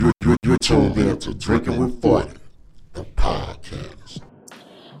tuned in to Drinking with 40, the podcast.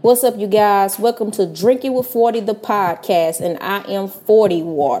 What's up, you guys? Welcome to Drinking with 40, the podcast, and I am 40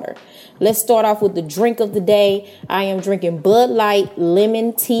 Water. Let's start off with the drink of the day. I am drinking Bud Light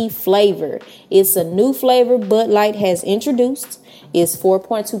lemon tea flavor. It's a new flavor Bud Light has introduced. It's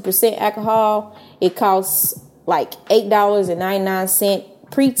 4.2% alcohol. It costs like $8.99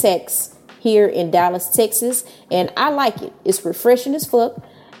 pre-tax here in Dallas, Texas, and I like it. It's refreshing as fuck.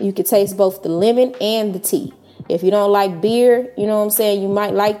 You can taste both the lemon and the tea. If you don't like beer, you know what I'm saying, you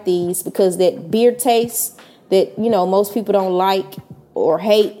might like these because that beer taste that, you know, most people don't like or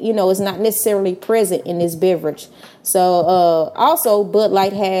hate, you know, is not necessarily present in this beverage. So also Bud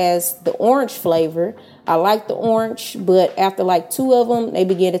Light has the orange flavor. I like the orange, but after like two of them, they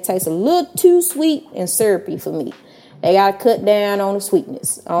begin to taste a little too sweet and syrupy for me. They got to cut down on the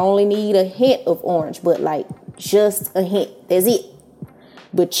sweetness. I only need a hint of orange, but like just a hint. That's it.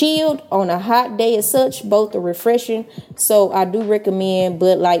 But chilled on a hot day as such, both are refreshing. So I do recommend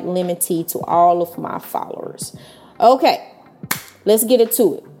Bud Light lemon tea to all of my followers. Okay, let's get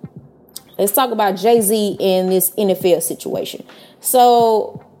into it. Let's talk about Jay-Z and this NFL situation.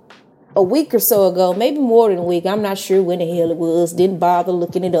 So a week or so ago, maybe more than a week, I'm not sure when the hell it was, didn't bother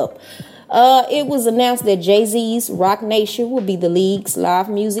looking it up. It was announced that Jay-Z's Roc Nation will be the league's live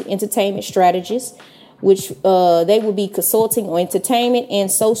music entertainment strategist, which they will be consulting on entertainment and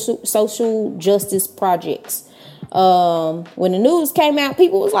social justice projects. When the news came out,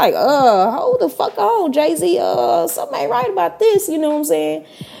 people was like, hold the fuck on, Jay-Z, something ain't right about this, you know what I'm saying?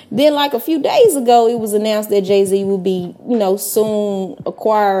 Then like a few days ago, it was announced that Jay-Z will be, you know, soon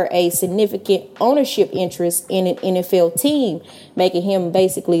acquire a significant ownership interest in an NFL team, making him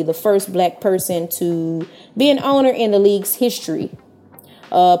basically the first black person to be an owner in the league's history.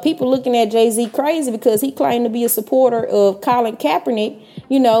 People looking at Jay-Z crazy because he claimed to be a supporter of Colin Kaepernick.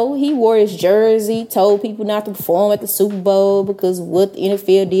 You know, he wore his jersey, told people not to perform at the Super Bowl because of what the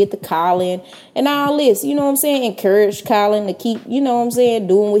NFL did to Colin and all this, you know what I'm saying? Encouraged Colin to keep, you know what I'm saying,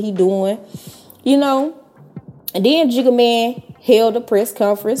 doing what he doing, you know. And then Jigga Man held a press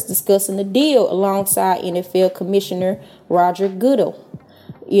conference discussing the deal alongside NFL Commissioner Roger Goodell,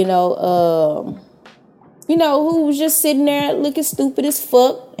 who was just sitting there looking stupid as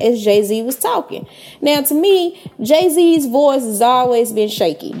fuck as Jay-Z was talking. Now, to me, Jay-Z's voice has always been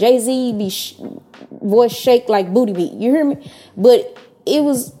shaky. Jay-Z voice shake like booty meat. You hear me? But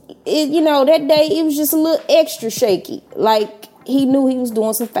that day, it was just a little extra shaky. Like he knew he was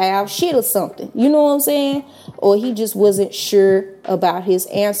doing some foul shit or something. You know what I'm saying? Or he just wasn't sure about his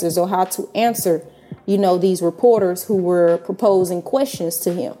answers or how to answer, these reporters who were proposing questions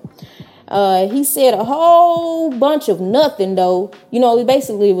to him. He said a whole bunch of nothing, though. He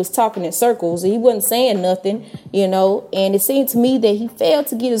basically was talking in circles. He wasn't saying nothing, and it seemed to me that he failed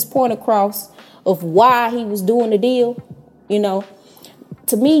to get his point across of why he was doing the deal.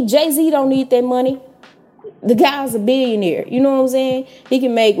 To me, Jay-Z don't need that money. The guy's a billionaire. You know what I'm saying? He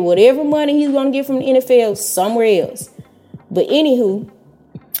can make whatever money he's going to get from the NFL somewhere else. But anywho,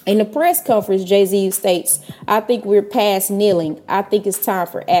 in the press conference, Jay-Z states, "I think we're past kneeling. I think it's time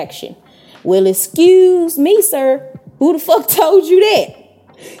for action." Well, excuse me, sir. Who the fuck told you that?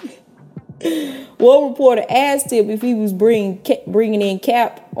 One reporter asked him if he was bringing in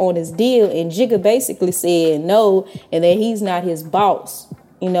Cap on his deal, and Jigga basically said no, and that he's not his boss.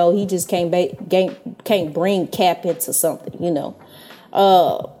 He just can't bring Cap into something.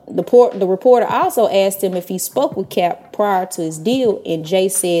 The reporter also asked him if he spoke with Cap prior to his deal, and Jay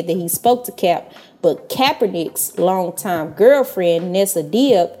said that he spoke to Cap, but Kaepernick's longtime girlfriend, Nessa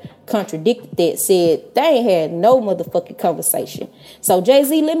Diab, contradicted that, said they ain't had no motherfucking conversation. So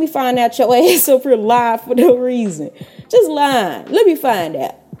Jay-Z, let me find out your ass up here lying for no reason. Just lying. Let me find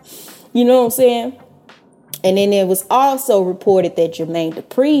out. You know what I'm saying? And then it was also reported that Jermaine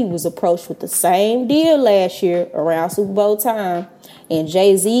Dupri was approached with the same deal last year around Super Bowl time. And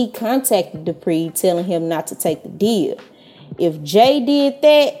Jay-Z contacted Dupri telling him not to take the deal. If Jay did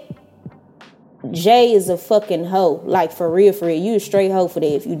that, Jay is a fucking hoe. Like, for real. You a straight hoe for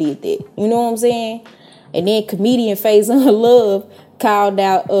that if you did that. You know what I'm saying? And then comedian Faison Love called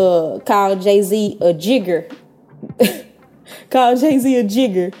Jay-Z a jigger. Called Jay-Z a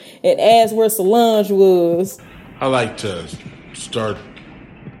jigger and asked where Solange was. I like to start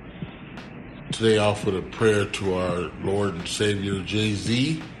today off with a prayer to our Lord and Savior,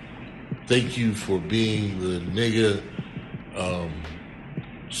 Jay-Z. Thank you for being the nigga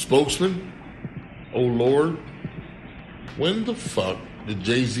spokesman. Oh, Lord, when the fuck did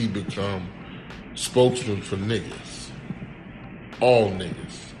Jay-Z become spokesman for niggas? All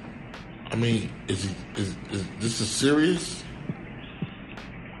niggas. I mean, is this serious?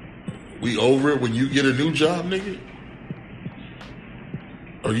 We over it when you get a new job, nigga?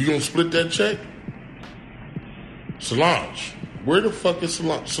 Are you gonna split that check? Solange. Where the fuck is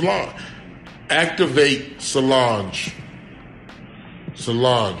Solange? Solange. Activate Solange.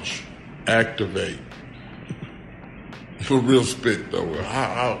 Solange. Activate. For real spit though.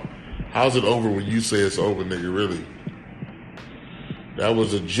 How's it over when you say it's over, nigga? Really? That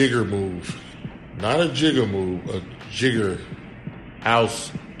was a jigger move. Not a jigger move, a jigger.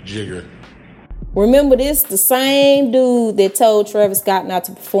 House jigger. Remember this, the same dude that told Travis Scott not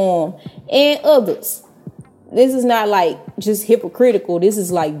to perform and others. This is not like just hypocritical. This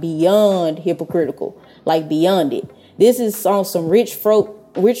is like beyond hypocritical, like beyond it. This is on some rich folk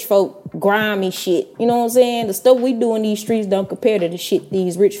grimy shit. You know what I'm saying? The stuff we do in these streets don't compare to the shit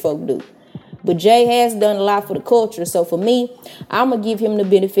these rich folk do. But Jay has done a lot for the culture. So for me, I'm going to give him the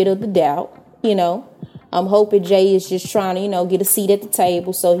benefit of the doubt. You know, I'm hoping Jay is just trying to, you know, get a seat at the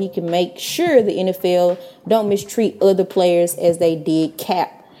table so he can make sure the NFL don't mistreat other players as they did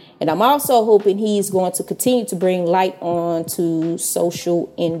Cap. And I'm also hoping he's going to continue to bring light on to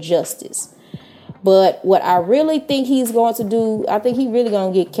social injustice. But what I really think he's going to do, I think he's really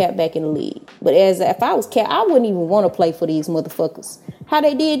going to get Cap back in the league. But if I was Cap, I wouldn't even want to play for these motherfuckers. How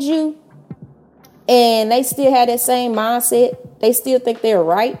they did you, and they still had that same mindset. They still think they're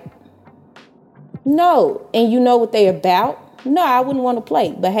right. No. And you know what they're about? No, I wouldn't want to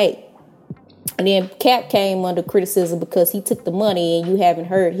play. But hey. And then Cap came under criticism because he took the money, and you haven't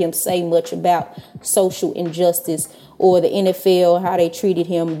heard him say much about social injustice or the NFL, how they treated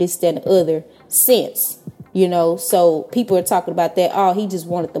him, this, that, and the other since, you know. So people are talking about that. Oh, he just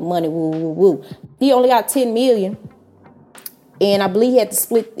wanted the money. Woo, woo, woo. He only got $10 million. And I believe he had to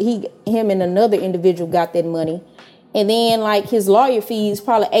split, him and another individual got that money. And then like his lawyer fees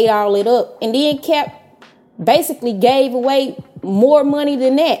probably ate all it up. And then Cap basically gave away more money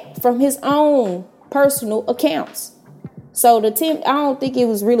than that from his own personal accounts. So I don't think it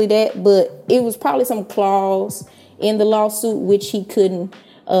was really that, but it was probably some clause in the lawsuit which he couldn't,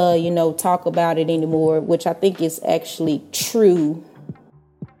 talk about it anymore, which I think is actually true.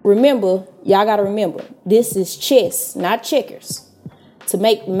 Remember, y'all got to remember, this is chess, not checkers. To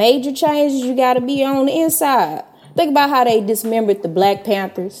make major changes, you got to be on the inside. Think about how they dismembered the Black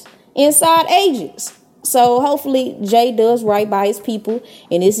Panthers, inside agents. So hopefully Jay does right by his people,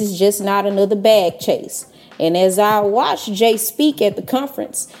 and this is just not another bag chase. And as I watched Jay speak at the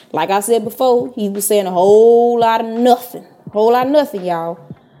conference, like I said before, he was saying a whole lot of nothing, y'all.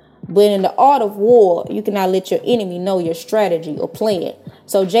 But in the art of war, you cannot let your enemy know your strategy or plan.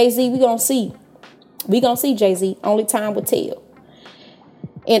 So Jay-Z, we gonna see Jay-Z. Only time will tell.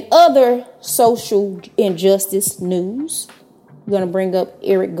 In other social injustice news, we're gonna bring up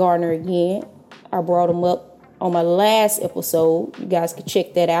Eric Garner again. I brought him up on my last episode. You guys can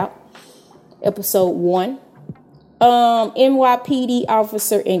check that out. Episode 1. NYPD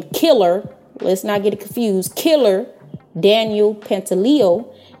officer and killer, let's not get it confused, killer Daniel Pantaleo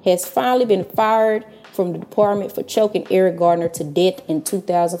has finally been fired from the department for choking Eric Garner to death in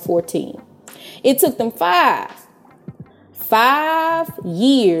 2014. It took them 5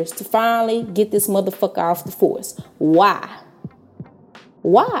 years to finally get this motherfucker off the force. Why?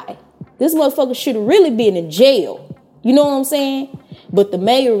 This motherfucker should have really been in jail. You know what I'm saying? But the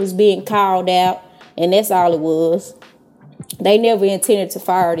mayor was being called out, and that's all it was. They never intended to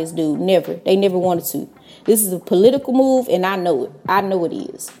fire this dude. Never. They never wanted to. This is a political move, and I know it. I know it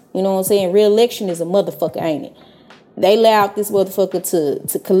is. You know what I'm saying? Re-election is a motherfucker, ain't it? They allowed this motherfucker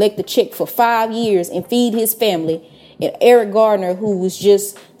to collect the check for 5 years and feed his family. And Eric Garner, who was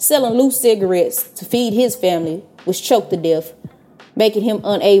just selling loose cigarettes to feed his family, was choked to death, making him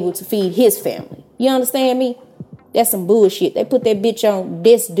unable to feed his family. You understand me? That's some bullshit. They put that bitch on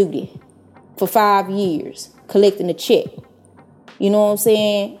desk duty for 5 years, collecting the check. You know what I'm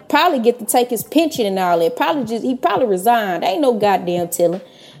saying? Probably get to take his pension and all that. He probably resigned. Ain't no goddamn telling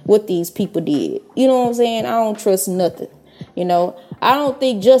what these people did. You know what I'm saying? I don't trust nothing. You know, I don't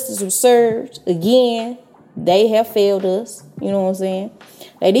think justice was served. Again, they have failed us. You know what I'm saying?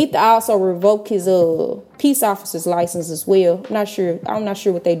 They need to also revoke his peace officer's license as well. I'm not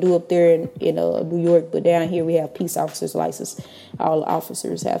sure what they do up there in New York, but down here we have peace officer's license. All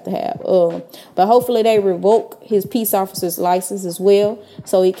officers have to have. But hopefully they revoke his peace officer's license as well,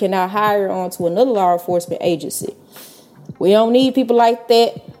 so he cannot hire on to another law enforcement agency. We don't need people like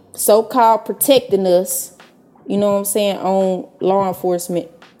that so-called protecting us, you know what I'm saying, on law enforcement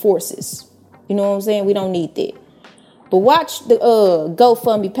forces. You know what I'm saying? We don't need that. But watch the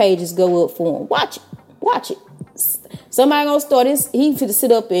GoFundMe pages go up for him. Watch it. Somebody gonna start this. He finna sit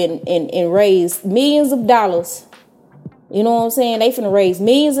up and raise millions of dollars You know what I'm saying? They finna raise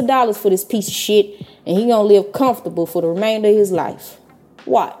millions of dollars for this piece of shit, and he gonna live comfortable for the remainder of his life.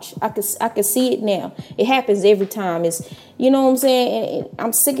 Watch. I can see it now. It happens every time. It's, you know what I'm saying? And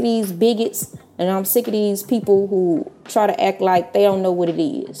I'm sick of these bigots, and I'm sick of these people who try to act like they don't know what it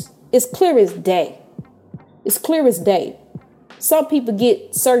is. It's clear as day. It's clear as day. Some people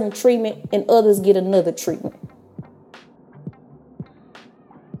get certain treatment and others get another treatment.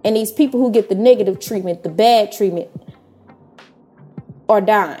 And these people who get the negative treatment, the bad treatment, are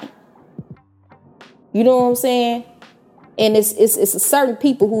dying. You know what I'm saying? And it's a certain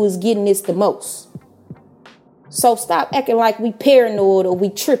people who is getting this the most. So stop acting like we paranoid or we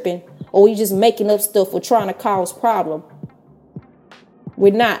tripping or we just making up stuff or trying to cause problem.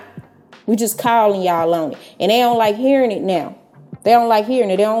 We're not. We just calling y'all on it. And they don't like hearing it now. They don't like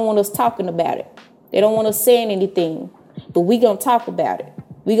hearing it. They don't want us talking about it. They don't want us saying anything. But we gonna talk about it.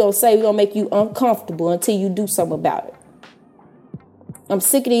 We gonna say we gonna make you uncomfortable until you do something about it. I'm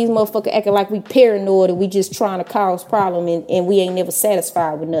sick of these motherfuckers acting like we paranoid and we just trying to cause problem and we ain't never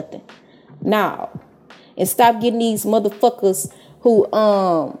satisfied with nothing. Nah. And stop getting these motherfuckers who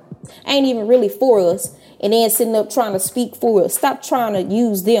ain't even really for us and then sitting up trying to speak for us. Stop trying to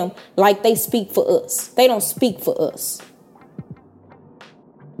use them like they speak for us. They don't speak for us.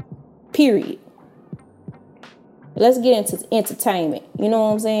 Period. Let's get into entertainment. You know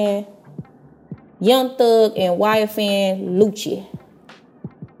what I'm saying? Young Thug and YFN Lucci.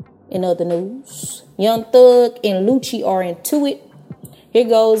 In other news, Young Thug and Lucci are into it. Here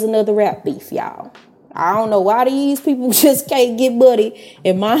goes another rap beef, y'all. I don't know why these people just can't get buddy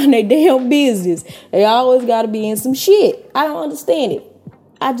and mind their damn business. They always got to be in some shit. I don't understand it.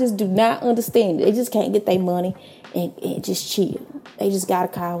 I just do not understand it. They just can't get their money and just chill. They just got to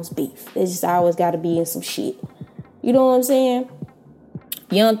cause beef. They just always got to be in some shit. You know what I'm saying?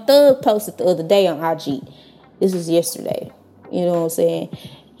 Young Thug posted the other day on IG. This was yesterday. You know what I'm saying?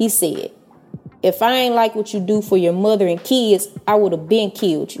 He said, if I ain't like what you do for your mother and kids, I would have been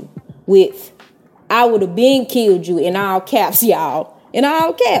killed you. I would have been killed you in all caps, y'all. In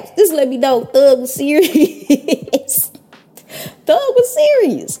all caps. This let me know Thug was serious. Thug was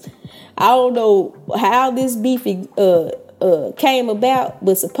serious. I don't know how this beef came about,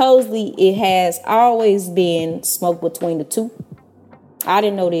 but supposedly it has always been smoke between the two. I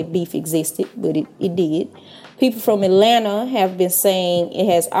didn't know that beef existed, but it did. People from Atlanta have been saying it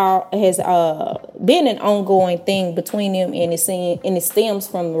has been an ongoing thing between them, and it stems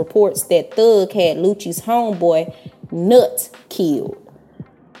from reports that Thug had Lucci's homeboy Nut killed.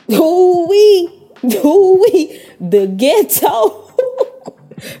 The ghetto,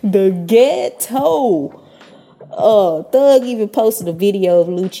 the ghetto. Thug even posted a video of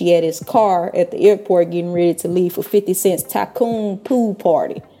Lucci at his car at the airport getting ready to leave for 50 Cent's Tycoon pool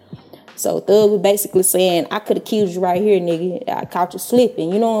party. So Thug was basically saying, I could have killed you right here, nigga. I caught you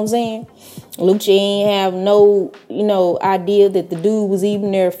slipping. You know what I'm saying? Lucci ain't have no, idea that the dude was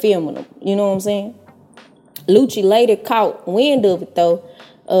even there filming him. You know what I'm saying? Lucci later caught wind of it, though,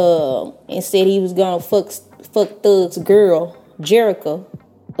 and said he was going to fuck Thug's girl, Jerica,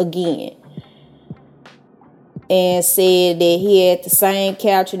 again. And said that he had the same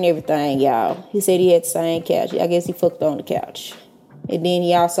couch and everything, y'all. He said he had the same couch. I guess he fucked on the couch. And then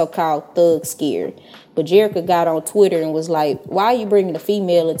he also called Thug scared. But Jerica got on Twitter and was like, why are you bringing a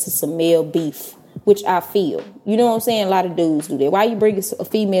female into some male beef? Which I feel. You know what I'm saying? A lot of dudes do that. Why are you bringing a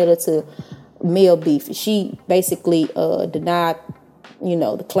female into male beef? She basically denied,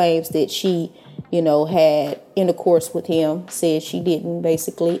 the claims that she, had intercourse with him. Said she didn't,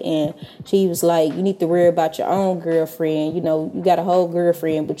 basically. And she was like, you need to worry about your own girlfriend. You got a whole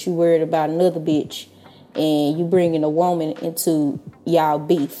girlfriend, but you worried about another bitch. And you bringing a woman into y'all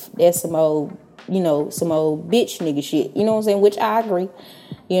beef. That's some old bitch nigga shit. You know what I'm saying? Which I agree.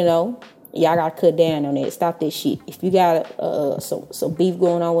 Y'all gotta cut down on that. Stop that shit. If you got some beef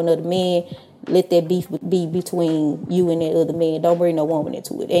going on with another man, let that beef be between you and that other man. Don't bring no woman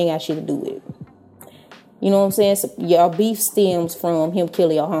into it. It ain't got shit to do with it. You know what I'm saying? So y'all beef stems from him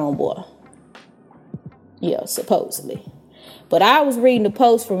killing your homeboy. Yeah, supposedly. But I was reading the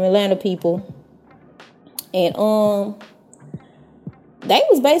post from Atlanta people. And they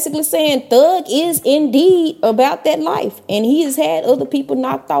was basically saying Thug is indeed about that life. And he has had other people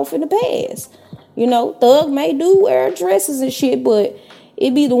knocked off in the past. Thug may do wear dresses and shit, but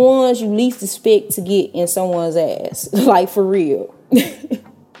it be the ones you least expect to get in someone's ass. Like, for real.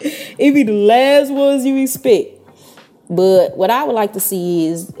 It be the last ones you expect. But what I would like to see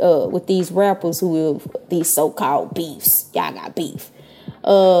is with these rappers who have these so-called beefs. Y'all got beef.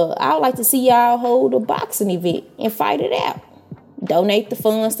 I would like to see y'all hold a boxing event and fight it out. Donate the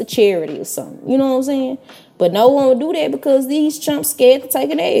funds to charity or something. You know what I'm saying? But no one will do that because these chumps scared to take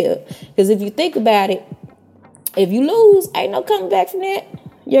an L. Because if you think about it, if you lose, ain't no coming back from that.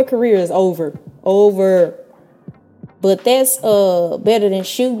 Your career is over. But that's better than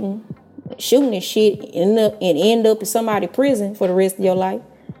shooting and shit and end up in somebody's prison for the rest of your life.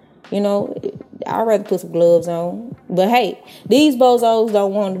 You know, I'd rather put some gloves on. But hey, these bozos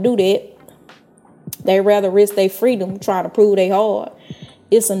don't want to do that. They rather risk their freedom trying to prove they hard.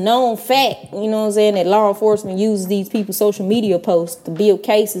 It's a known fact, you know what I'm saying, that law enforcement uses these people's social media posts to build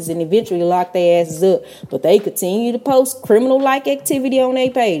cases and eventually lock their asses up. But they continue to post criminal-like activity on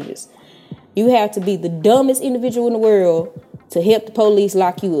their pages. You have to be the dumbest individual in the world to help the police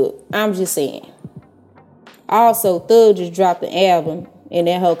lock you up. I'm just saying. Also, Thug just dropped an album and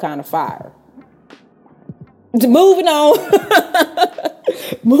that whole kind of fire. Moving on.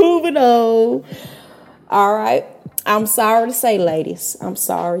 Moving on. All right. I'm sorry to say, ladies. I'm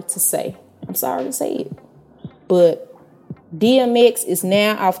sorry to say it. But DMX is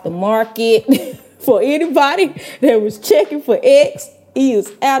now off the market. For anybody that was checking for X, he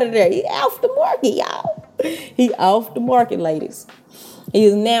is out of there. He off the market, y'all. He off the market, ladies. He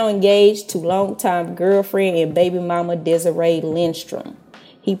is now engaged to longtime girlfriend and baby mama Desiree Lindstrom.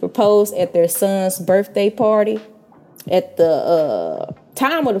 He proposed at their son's birthday party. At the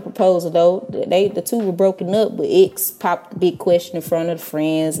time of the proposal, though, the two were broken up, but X popped the big question in front of the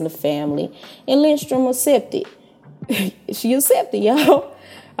friends and the family, and Lindstrom accepted. She accepted, y'all.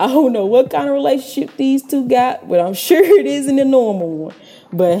 I don't know what kind of relationship these two got, but I'm sure it isn't a normal one.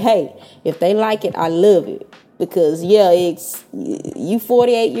 But hey, if they like it, I love it. Because, yeah, X, you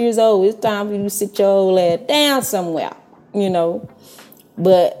 48 years old, it's time for you to sit your old ass down somewhere, you know.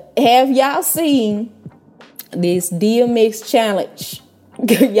 But have y'all seen this DMX challenge?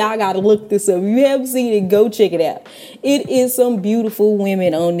 Y'all gotta look this up. If you haven't seen it, go check it out. It is some beautiful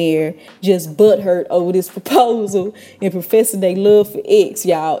women on there just butthurt over this proposal and professing they love for X,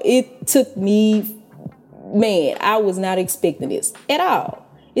 y'all. It took me, man, I was not expecting this at all.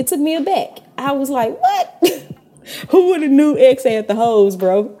 It took me aback. I was like, what? Who would have knew X had the hoes,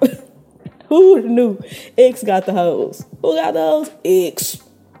 bro? Who would have knew X got the hoes? Who got the hoes? X.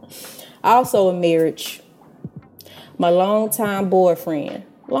 Also in marriage, my longtime boyfriend,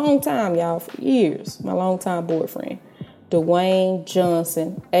 long time, y'all, for years, my longtime boyfriend, Dwayne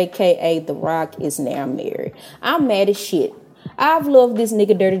Johnson, a.k.a. The Rock, is now married. I'm mad as shit. I've loved this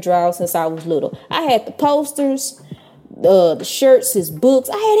nigga Dirty Draw since I was little. I had the posters, the shirts, his books.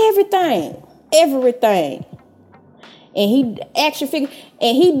 I had everything. And he action figure,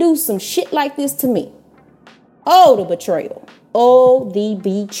 and he do some shit like this to me. Oh, the betrayal.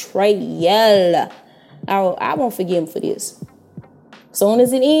 I won't forgive him for this. Soon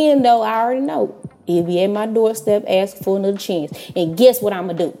as it ends, though, I already know. He'll be at my doorstep asking for another chance. And guess what I'm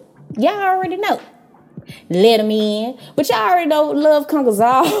going to do? Y'all already know. Let him in. But y'all already know love conquers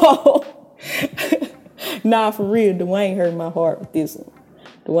all. Nah, for real, Dwayne hurt my heart with this one.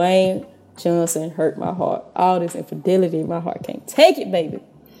 Dwayne Johnson hurt my heart. All this infidelity in my heart can't take it, baby.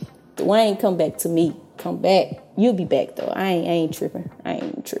 Dwayne, come back to me. Come back. You'll be back, though. I ain't tripping.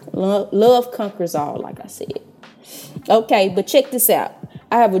 Love conquers all, like I said. Okay, but check this out.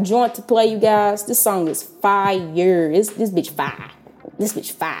 I have a joint to play, you guys. This song is fire. This bitch fire. This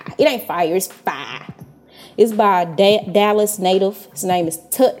bitch fire. It ain't fire. It's fire. It's by a Dallas native. His name is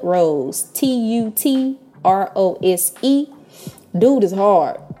Tut Rose. Tutrose. Dude is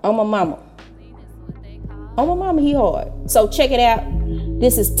hard. On my mama. He hard. So check it out.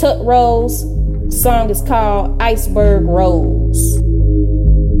 This is Tut Rose. The song is called Iceberg Rose.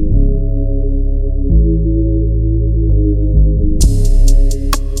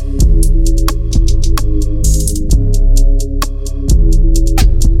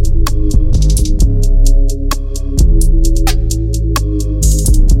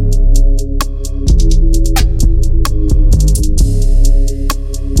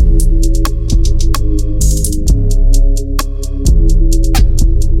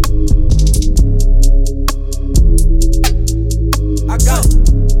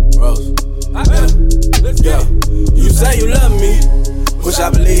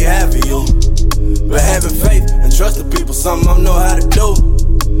 Something I know how to do.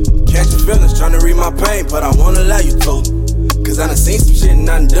 Catch your feelings, tryna read my pain, but I won't allow you to. Cause I done seen some shit and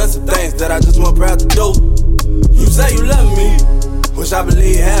I done done some things that I just want proud to do. You say you love me, wish I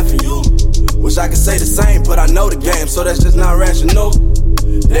believe half of you. Wish I could say the same, but I know the game, so that's just not rational.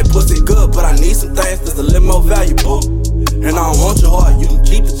 That pussy good, but I need some things that's a little more valuable. And I don't want your heart, you can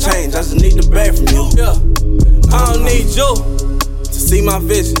keep the change, I just need the bag from you. Yeah. I don't need you to see my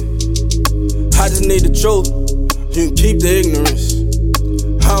vision, I just need the truth. You can keep the ignorance.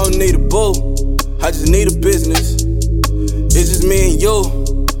 I don't need a boo, I just need a business. It's just me and you,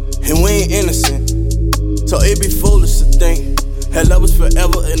 and we ain't innocent. So it be foolish to think that love is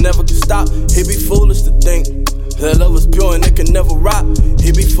forever and never can stop. It be foolish to think that love is pure and it can never rot.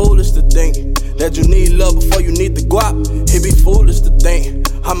 It be foolish to think that you need love before you need the guap. It be foolish to think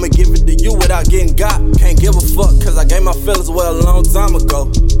I'ma give it to you without getting got. Can't give a fuck cause I gave my feelings away a long time ago.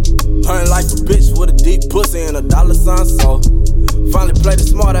 Learned like a bitch with a deep pussy and a $sign soul. Finally played it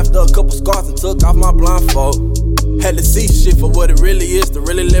smart after a couple scars and took off my blindfold. Had to see shit for what it really is to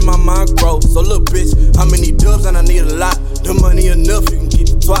really let my mind grow. So look bitch, how many dubs and I need a lot. The money enough, you can keep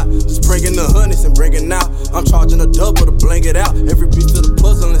the twat. Just bring in the honeys and bring it out. I'm charging a double to blank it out. Every piece of the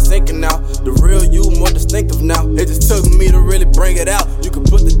puzzle is sinking out. The real you more distinctive now. It just took me to really bring it out. You can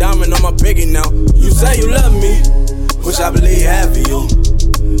put the diamond on my pinky now. You say you love me, which I believe half of you.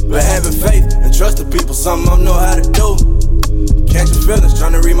 But having faith and trusting people, something I don't know how to do. Catch your feelings,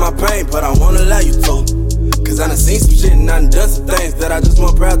 trying to read my pain, but I won't allow you to. Cause I done seen some shit and I done done some things that I just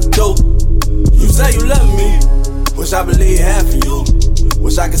want proud to do. You say you love me, wish I believe half of you.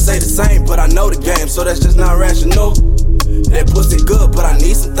 Wish I could say the same, but I know the game, so that's just not rational. That pussy good, but I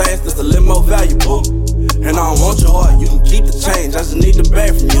need some things that's a little more valuable. And I don't want your heart, you can keep the change, I just need the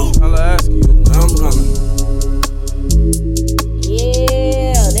bag from you. I'll ask you, I'm coming.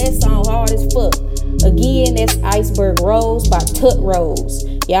 Yeah, that song hard as fuck. Again, that's Iceberg Rose by Tut Rose.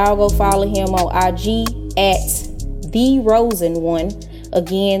 Y'all go follow him on IG at The Rosen One.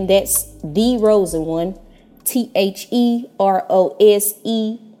 Again, that's The Rosen One.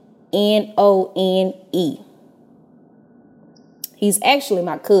 TheRosenone. He's actually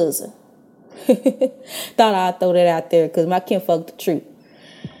my cousin. Thought I'd throw that out there because my kinfolk the truth.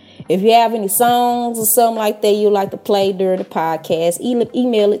 If you have any songs or something like that you'd like to play during the podcast,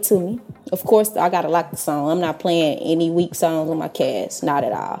 email it to me. Of course, I gotta like the song. I'm not playing any weak songs on my cast. Not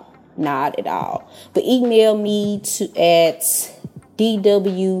at all. Not at all. But email me at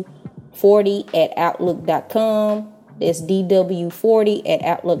dw40@outlook.com. That's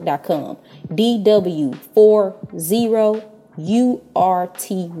dw40@outlook.com.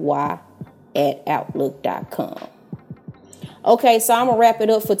 dw40URTY@outlook.com. Okay, so I'm going to wrap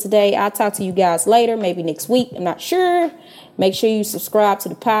it up for today. I'll talk to you guys later, maybe next week. I'm not sure. Make sure you subscribe to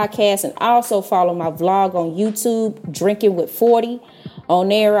the podcast and also follow my vlog on YouTube, Drinking with 40. On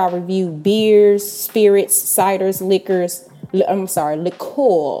there, I review beers, spirits, ciders, liquors,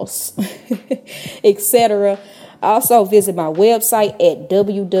 etc. Also, visit my website at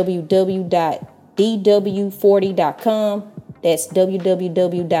www.dw40.com. That's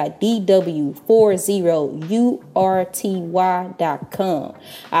www.dw40urty.com.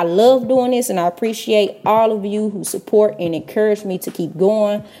 I love doing this and I appreciate all of you who support and encourage me to keep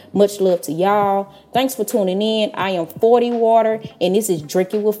going. Much love to y'all. Thanks for tuning in. I am 40 Water and this is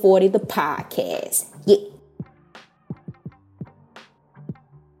Drinking with 40, the podcast. Yeah.